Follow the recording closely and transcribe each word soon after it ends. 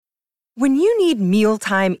When you need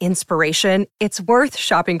mealtime inspiration, it's worth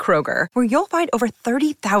shopping Kroger, where you'll find over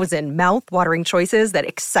 30,000 mouth-watering choices that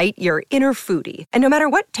excite your inner foodie. And no matter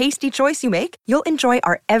what tasty choice you make, you'll enjoy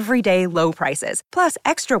our everyday low prices, plus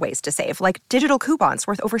extra ways to save, like digital coupons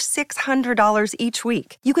worth over $600 each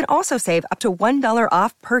week. You can also save up to $1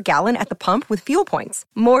 off per gallon at the pump with fuel points.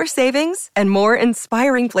 More savings and more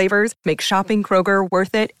inspiring flavors make shopping Kroger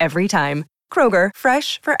worth it every time. Kroger,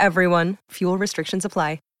 fresh for everyone. Fuel restrictions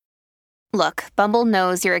apply. Look, Bumble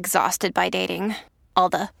knows you're exhausted by dating. All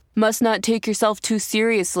the, must not take yourself too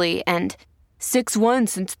seriously, and 6'1"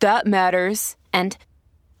 since that matters, and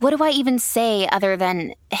what do I even say other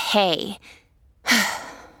than, hey?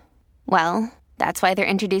 Well, that's why they're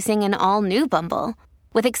introducing an all-new Bumble,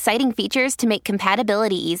 with exciting features to make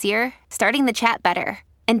compatibility easier, starting the chat better,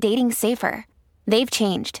 and dating safer. They've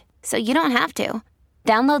changed, so you don't have to.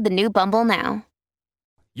 Download the new Bumble now.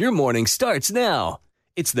 Your morning starts now.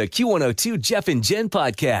 It's the Q102 Jeff and Jen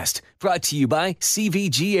podcast, brought to you by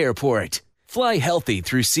CVG Airport. Fly healthy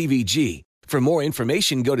through CVG. For more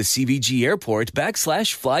information, go to CVG Airport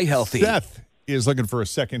 /fly healthy. Seth is looking for a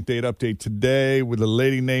second date update today with a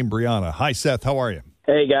lady named Brianna. Hi, Seth. How are you?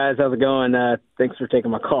 Hey, guys. How's it going? Thanks for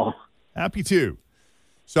taking my call. Happy to.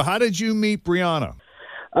 So how did you meet Brianna?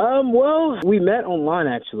 Well, we met online,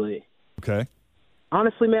 actually. Okay.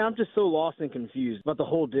 Honestly, man, I'm just so lost and confused about the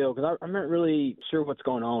whole deal because I'm not really sure what's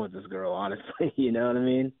going on with this girl, honestly. You know what I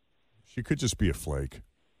mean? She could just be a flake.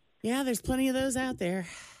 Yeah, there's plenty of those out there.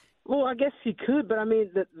 Well, I guess she could, but I mean,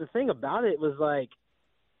 the thing about it was like,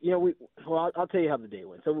 you know, I'll tell you how the date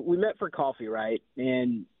went. So we met for coffee, right?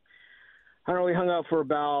 And I don't know, we hung out for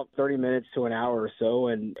about 30 minutes to an hour or so,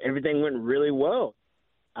 and everything went really well.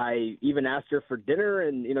 I even asked her for dinner,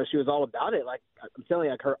 and, you know, she was all about it. Like, I'm telling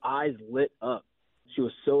you, like, her eyes lit up. She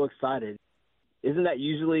was so excited. Isn't that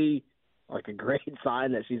usually like a great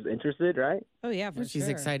sign that she's interested, right? Oh, yeah, for She's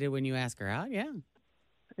sure. excited when you ask her out, yeah.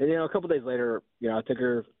 And, you know, a couple days later, you know, I took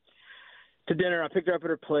her to dinner. I picked her up at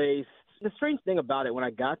her place. The strange thing about it, when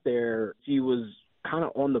I got there, she was kind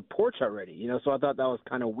of on the porch already, you know, so I thought that was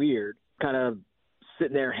kind of weird, kind of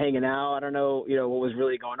sitting there hanging out. I don't know, you know, what was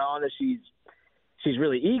really going on, that she's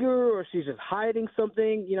really eager or she's just hiding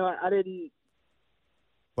something. You know, I didn't.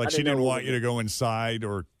 Like she didn't want you to go inside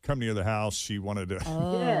or come near the house. She wanted to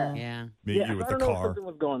meet you with I the don't know if car. something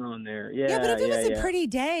was going on there. Yeah, but if it was a pretty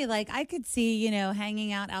day, like I could see, you know,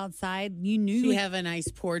 hanging out outside. You knew. Did she have a nice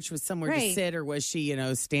porch with somewhere to sit, or was she, you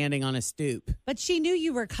know, standing on a stoop? But she knew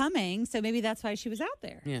you were coming, so maybe that's why she was out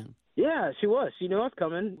there. Yeah. Yeah, she was. She knew I was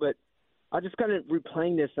coming, but I just kind of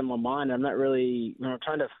replaying this in my mind. I'm not really, you know,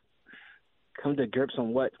 trying to come to grips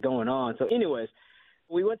on what's going on. So anyways,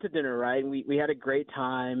 we went to dinner, right? We had a great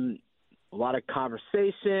time, a lot of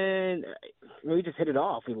conversation. We just hit it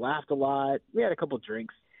off. We laughed a lot. We had a couple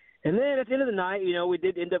drinks. And then at the end of the night, you know, we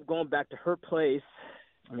did end up going back to her place.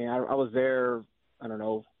 I mean, I was there, I don't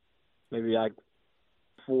know, maybe like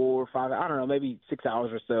 4 or 5, I don't know, maybe 6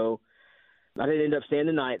 hours or so. I didn't end up staying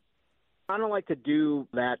the night. I don't like to do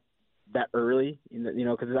that early, you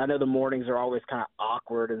know, because I know the mornings are always kind of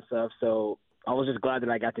awkward and stuff. So I was just glad that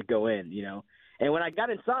I got to go in, you know. And when I got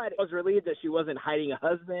inside, I was relieved that she wasn't hiding a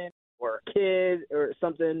husband or a kid or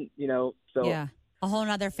something, you know. So yeah, a whole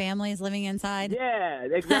other family is living inside. Yeah,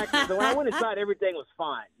 exactly. So when I went inside, everything was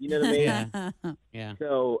fine. You know what I mean? Yeah.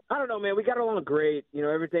 So I don't know, man. We got along great. You know,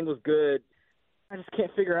 everything was good. I just can't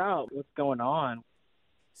figure out what's going on.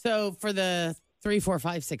 So for the 3, 4,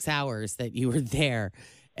 5, 6 hours that you were there,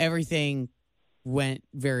 everything went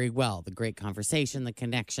very well. The great conversation, the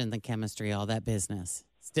connection, the chemistry, all that business.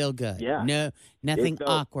 Still good. Yeah. No, nothing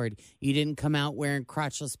awkward. You didn't come out wearing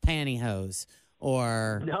crotchless pantyhose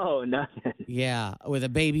or no, nothing. Yeah, with a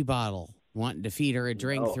baby bottle, wanting to feed her a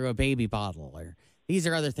drink through a baby bottle. Or these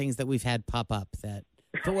are other things that we've had pop up that,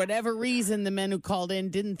 for whatever reason, the men who called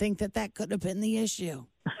in didn't think that could have been the issue.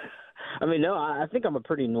 I mean, no, I think I'm a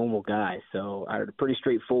pretty normal guy, so I'm pretty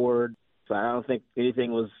straightforward. So I don't think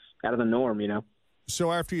anything was out of the norm, you know.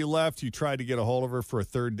 So after you left, you tried to get a hold of her for a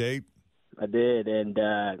third date? I did, and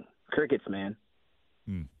crickets, man.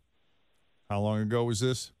 How long ago was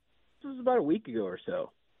this? This was about a week ago or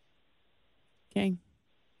so. Okay.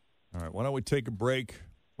 All right, why don't we take a break?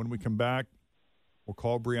 When we come back, we'll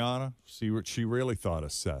call Brianna, see what she really thought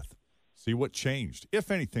of Seth, see what changed, if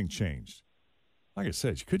anything changed. Like I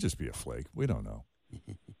said, she could just be a flake. We don't know.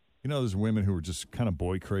 You know, there's women who are just kind of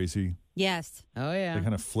boy crazy. Yes. Oh, yeah. They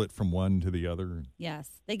kind of flit from one to the other. Yes.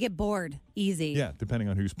 They get bored easy. Yeah, depending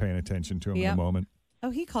on who's paying attention to them in the moment.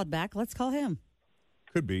 Oh, he called back. Let's call him.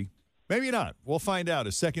 Could be. Maybe not. We'll find out.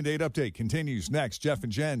 A second date update continues next. Jeff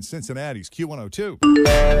and Jen, Cincinnati's Q102.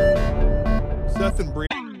 Seth and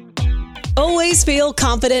Brianna. Always feel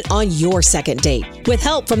confident on your second date. With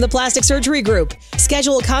help from the Plastic Surgery Group.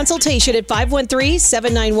 Schedule a consultation at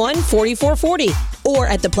 513-791-4440 or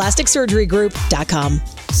at theplasticsurgerygroup.com.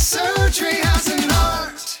 Surgery has an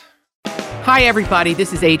art. Hi, everybody.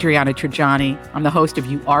 This is Adriana Trajani. I'm the host of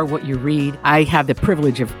You Are What You Read. I have the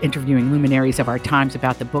privilege of interviewing luminaries of our times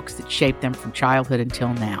about the books that shaped them from childhood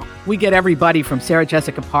until now. We get everybody from Sarah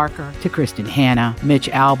Jessica Parker to Kristen Hanna, Mitch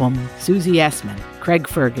Albom, Susie Essman, Craig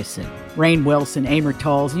Ferguson, Rainn Wilson, Amor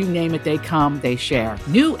Tolls, you name it, they come, they share.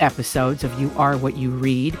 New episodes of You Are What You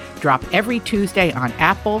Read drop every Tuesday on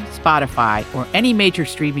Apple, Spotify, or any major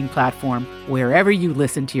streaming platform wherever you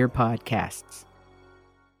listen to your podcasts.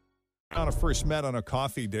 Anna first met on a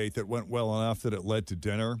coffee date that went well enough that it led to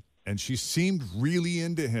dinner, and she seemed really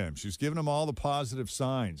into him. She was giving him all the positive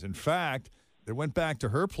signs. In fact, they went back to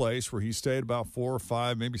her place where he stayed about 4 or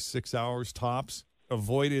 5, maybe 6 hours tops.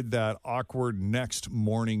 Avoided that awkward next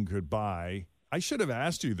morning goodbye. I should have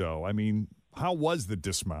asked you, though. I mean, how was the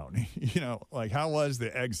dismount? How was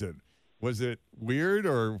the exit? Was it weird,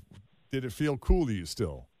 or did it feel cool to you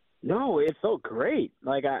still? No, it felt great.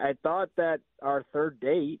 Like, I thought that our third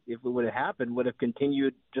date, if it would have happened, would have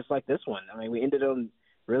continued just like this one. I mean, we ended on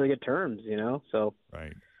really good terms, so.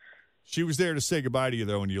 Right. She was there to say goodbye to you,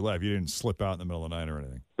 though, when you left. You didn't slip out in the middle of the night or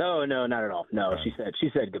anything. No, not at all. No, Okay. She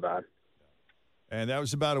said goodbye. And that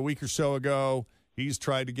was about a week or so ago. He's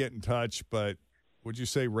tried to get in touch, but would you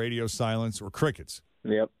say radio silence or crickets?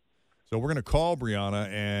 Yep. So we're going to call Brianna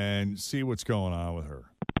and see what's going on with her.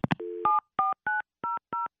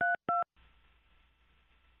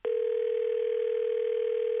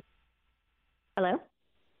 Hello?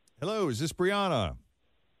 Hello, is this Brianna?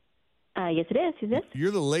 Yes, it is. Who's this?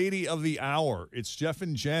 You're the lady of the hour. It's Jeff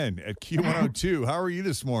and Jen at Q102. How are you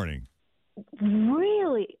this morning?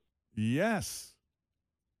 Really? Yes.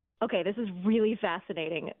 Okay, this is really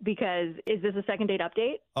fascinating because is this a second date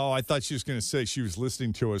update? Oh, I thought she was going to say she was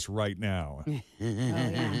listening to us right now. It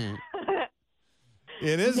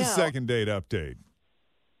is a second date update.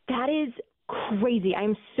 That is crazy.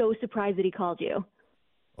 I'm so surprised that he called you.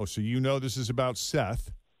 Oh, so you know this is about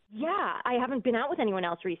Seth. Yeah, I haven't been out with anyone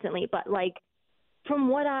else recently, but from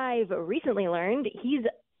what I've recently learned, he's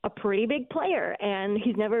a pretty big player, and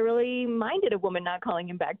he's never really minded a woman not calling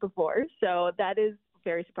him back before. So that is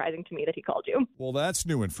very surprising to me that he called you. Well, that's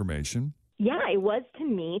new information. Yeah, it was to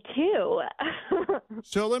me, too.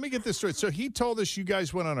 So let me get this straight. So he told us you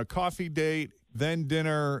guys went on a coffee date, then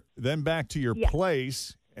dinner, then back to your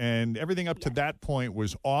place, and everything up to that point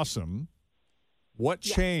was awesome. What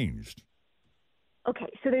changed? Okay,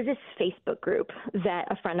 so there's this Facebook group that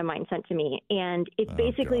a friend of mine sent to me, and it's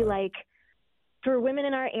basically for women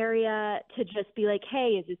in our area to just be like,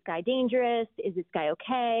 hey, is this guy dangerous? Is this guy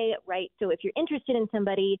okay? Right? So if you're interested in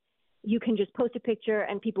somebody, you can just post a picture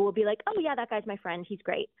and people will be like, oh, yeah, that guy's my friend. He's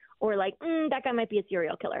great. Or that guy might be a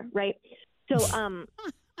serial killer, right? So, well,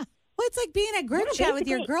 it's like being a group chat with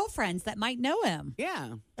your girlfriends that might know him.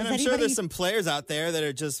 Yeah. And I'm sure there's some players out there that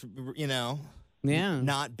are just,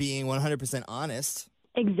 not being 100% honest.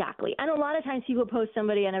 Exactly. And a lot of times people post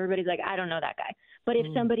somebody and everybody's like, I don't know that guy. But if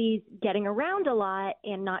somebody's getting around a lot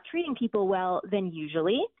and not treating people well, then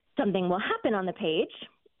usually something will happen on the page,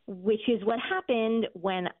 which is what happened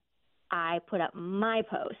when I put up my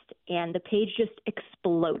post, and the page just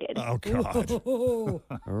exploded. Oh, God.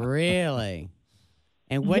 Really?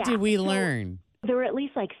 And what did we learn? There were at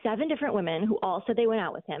least 7 different women who all said they went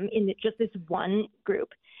out with him in just this one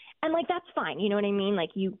group. And that's fine. You know what I mean?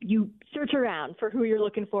 You search around for who you're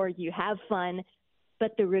looking for. You have fun.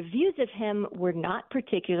 But the reviews of him were not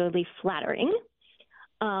particularly flattering.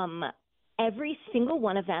 Every single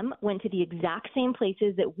one of them went to the exact same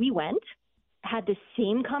places that we went, had the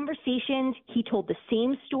same conversations. He told the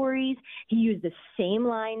same stories. He used the same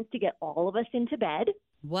lines to get all of us into bed.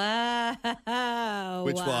 Wow.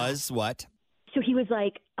 Which was what? So he was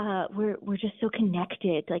like, we're just so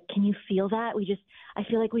connected. Can you feel that? I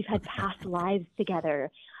feel like we've had past lives together.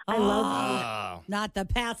 I love not the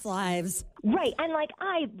past lives. Right. And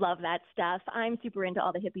I love that stuff. I'm super into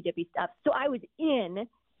all the hippy dippy stuff. So I was in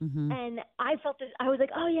and I felt this, I was like,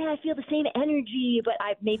 oh yeah, I feel the same energy, but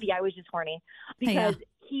maybe I was just horny because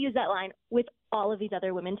he used that line with all of these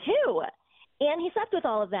other women too. And he slept with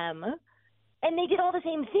all of them. And they did all the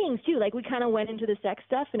same things, too. We kind of went into the sex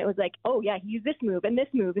stuff, and it was like, oh, yeah, he used this move and this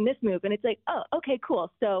move and this move. And it's like, oh, okay,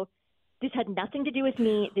 cool. So this had nothing to do with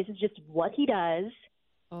me. This is just what he does.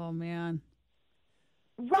 Oh, man.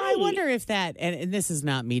 Right. I wonder if that, and this is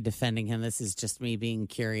not me defending him. This is just me being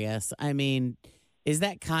curious. I mean, is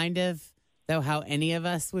that kind of, though, how any of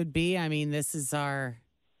us would be? I mean, this is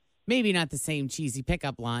maybe not the same cheesy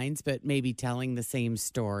pickup lines, but maybe telling the same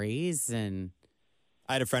stories. And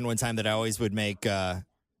I had a friend one time that I always would make.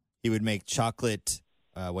 He would make chocolate.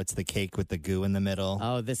 What's the cake with the goo in the middle?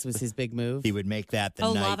 Oh, this was his big move. He would make that the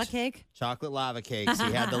night. Lava cake? Chocolate lava cakes.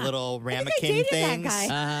 He had the little I ramekin dated things. that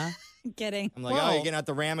guy. Uh-huh. I'm kidding. I'm like, oh, you're getting out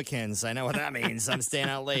the ramekins. I know what that means. I'm staying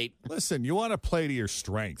out late. Listen, you want to play to your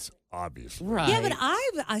strengths, obviously. Right. Yeah, but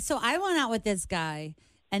I went out with this guy,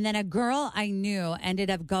 and then a girl I knew ended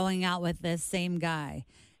up going out with this same guy.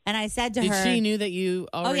 And I said to her, Did she knew that you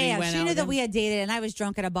already went out she knew with that him? we had dated, and I was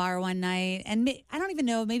drunk at a bar one night, and I don't even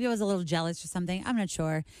know, maybe I was a little jealous or something. I'm not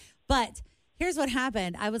sure. But here's what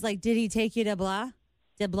happened. I was like, did he take you to blah?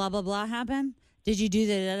 Did blah, blah, blah happen? Did you do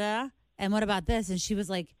the da-da? And what about this? And she was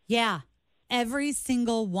like, yeah, every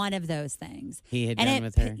single one of those things. He had done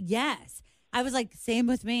with her. Yes. I was like, same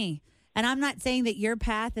with me. And I'm not saying that your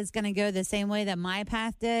path is going to go the same way that my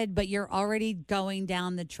path did, but you're already going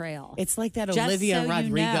down the trail. It's like that Just Olivia so you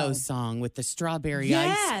Rodrigo know. song with the strawberry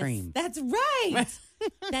Yes, ice cream. that's right.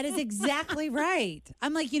 That is exactly right.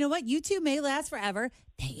 I'm like, you know what? You two may last forever.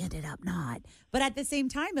 They ended up not. But at the same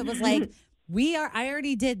time, it was like, I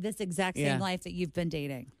already did this exact same Yeah. life that you've been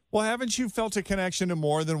dating. Well, haven't you felt a connection to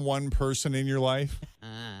more than one person in your life?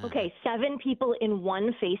 Okay, 7 people in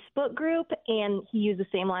one Facebook group, and he used the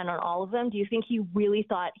same line on all of them. Do you think he really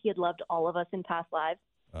thought he had loved all of us in past lives?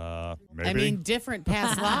 Maybe. I mean, different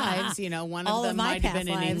past lives. You know, one All of of them my might have been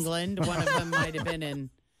past in lives. England. One of them might have been in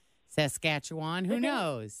Saskatchewan. Who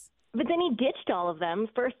knows? But then he ditched all of them,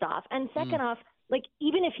 first off. And second off, like,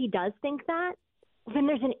 even if he does think that, then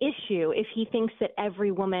there's an issue if he thinks that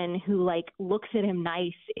every woman who, like, looks at him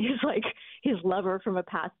nice is, like, his lover from a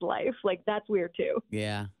past life. Like, that's weird, too.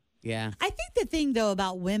 Yeah. Yeah. I think the thing, though,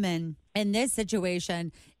 about women in this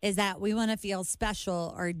situation is that we want to feel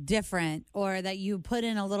special or different, or that you put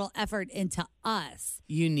in a little effort into us.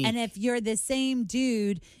 Unique. And if you're the same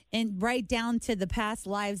dude and right down to the past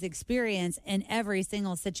lives experience in every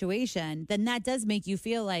single situation, then that does make you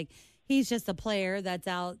feel like he's just a player that's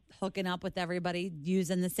out hooking up with everybody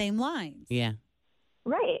using the same lines. Yeah.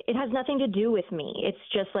 Right. It has nothing to do with me. It's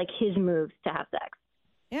just, like, his moves to have sex.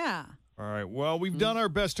 Yeah. All right. Well, we've done our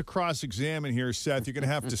best to cross-examine here, Seth. You're going to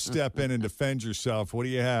have to step in and defend yourself. What do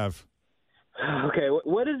you have? Okay,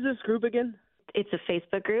 what is this group again? It's a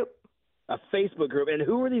Facebook group. A Facebook group. And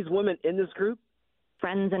who are these women in this group?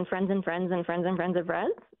 Friends and friends and friends and friends and friends of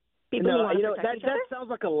friends. People who No, want you to know, protect that each other? sounds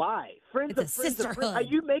like a lie. Friends It's of a friends of friends. sisterhood. Are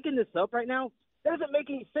you making this up right now? That doesn't make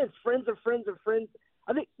any sense. Friends of friends of friends.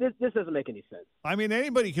 I think this doesn't make any sense. I mean,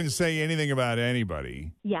 anybody can say anything about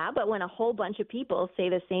anybody. Yeah, but when a whole bunch of people say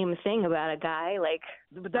the same thing about a guy, like,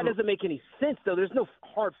 But that doesn't make any sense, though. There's no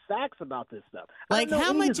hard facts about this stuff. Like, I don't know how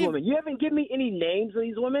any of much these women. You haven't given me any names of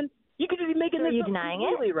these women. You could just be making So are this you up denying it?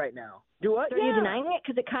 completely right now. Do what? are you denying it?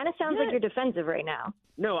 Because it kind of sounds like Yes. you're defensive right now.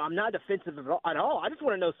 No, I'm not defensive at all. I just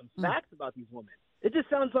want to know some facts about these women. It just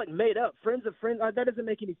sounds like made up. Friends of friends. That doesn't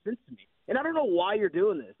make any sense to me. And I don't know why you're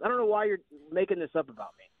doing this. I don't know why you're making this up about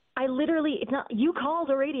me. I literally, it's not, you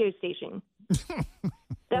called a radio station.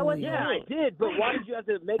 That wasn't Yeah, me. I did. But why did you have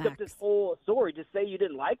to make up this whole story? Just say you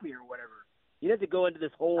didn't like me or whatever. You didn't have to go into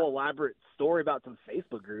this whole elaborate story about some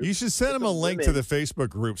Facebook group. You should send him a Some link to women. the Facebook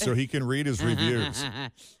group so he can read his reviews.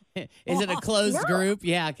 Is it a closed no. group?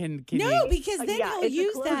 Yeah. Can No, you? because then Yeah, he'll it's a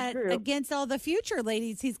use closed that group. against all the future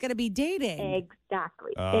ladies he's going to be dating.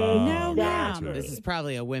 Exactly. Oh, No, gotcha. ma'am. This is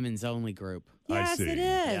probably a women's only group. I Yes, see. it is.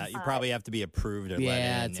 Yeah, you probably have to be approved or let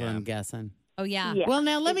Yeah, in. that's what I'm guessing. Oh, yeah. Yeah. Well,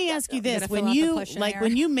 now let me ask you You this: gotta when fill out the you questionnaire.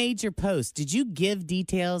 when you made your post, did you give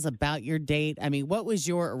details about your date? I mean, what was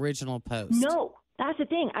your original post? No, that's the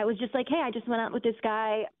thing. I was just like, hey, I just went out with this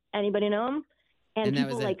guy. Anybody know him? And that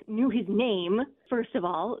people was it. like knew his name, first of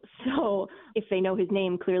all. So if they know his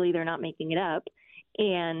name, clearly they're not making it up.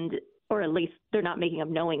 Or at least they're not making up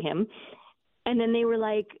knowing him. And then they were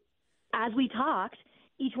like, as we talked,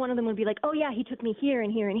 each one of them would be like, oh, yeah, he took me here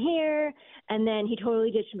and here and here. And then he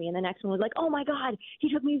totally ditched me. And the next one was like, oh, my God, he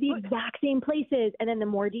took me to the exact same places. And then the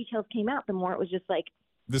more details came out, the more it was just like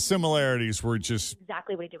The similarities were just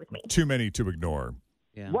exactly what he did with me. too many to ignore.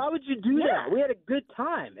 Yeah. Why would you do that? We had a good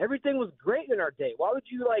time. Everything was great in our date. Why would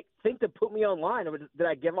you think to put me online? Did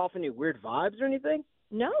I give off any weird vibes or anything?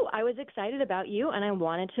 No, I was excited about you, and I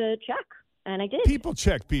wanted to check, and I did. People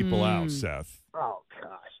check people out, Seth. Oh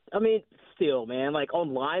gosh. I mean, still, man. Like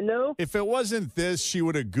online though. If it wasn't this, she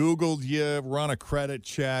would have Googled you, run a credit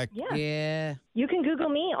check. Yeah. Yeah. You can Google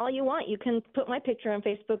me all you want. You can put my picture on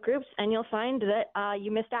Facebook groups, and you'll find that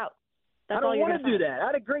you missed out. That's I don't all you're want to gonna do find. that. I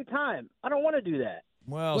had a great time. I don't want to do that.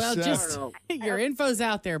 Well, Well, Seth, just your info's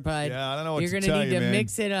out there, bud. yeah, I don't know what You're to gonna tell need you, to man.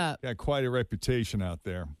 mix it up. Got quite a reputation out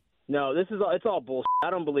there. No, it's all bullshit. I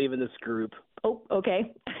don't believe in this group. Oh,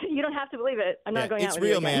 okay. You don't have to believe it. I'm not going out it's with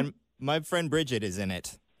real, you again. man. My friend Bridget is in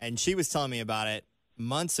it, and she was telling me about it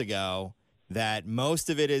months ago, that most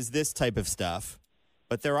of it is this type of stuff,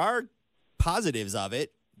 but there are positives of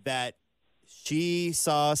it, that she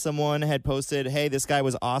saw someone had posted, hey, this guy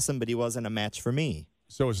was awesome, but he wasn't a match for me.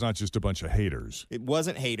 So it's not just a bunch of haters. It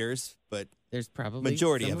wasn't haters, but there's probably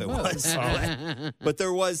majority some of it of both. was. But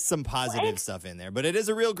there was some positive stuff in there. But it is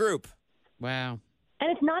a real group. Wow.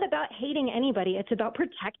 And it's not about hating anybody. It's about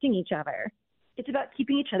protecting each other. It's about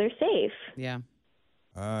keeping each other safe. Yeah.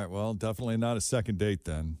 All right. Well, definitely not a second date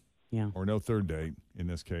then. Yeah. Or no third date in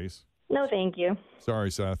this case. No, thank you.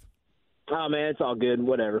 Sorry, Seth. Oh, man, it's all good.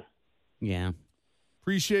 Whatever. Yeah.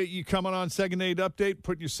 Appreciate you coming on Second Date Update,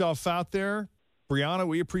 putting yourself out there. Brianna,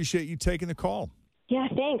 we appreciate you taking the call. Yeah,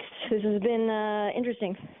 thanks. This has been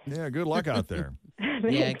interesting. Yeah, good luck out there.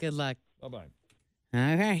 Yeah, good luck. Bye-bye.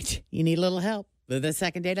 All right. You need a little help with the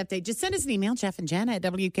Second Date Update. Just send us an email, Jeff and Jen at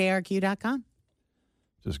WKRQ.com.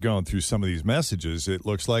 Just going through some of these messages, it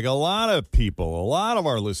looks like a lot of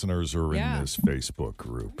our listeners are in this Facebook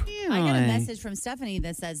group. I got a message from Stephanie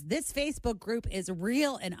that says, this Facebook group is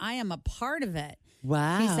real and I am a part of it.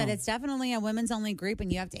 Wow. She said it's definitely a women's only group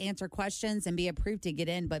and you have to answer questions and be approved to get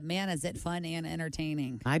in, but man, is it fun and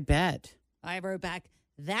entertaining. I bet. I wrote back,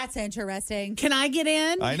 that's interesting. Can I get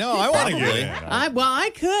in? I know. I want to get in.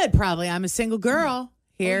 I could probably. I'm a single girl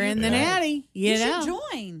here in the Natty. You know. should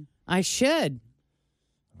join. I should.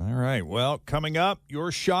 All right. Well, coming up,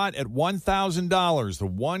 your shot at $1,000. The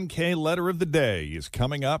 1K letter of the day is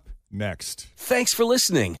coming up next. Thanks for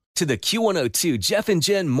listening to the Q102 Jeff and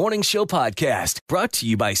Jen Morning Show podcast, brought to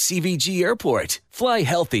you by CVG Airport. Fly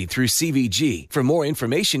healthy through CVG. For more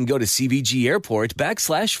information, go to CVG Airport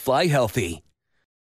 /fly healthy.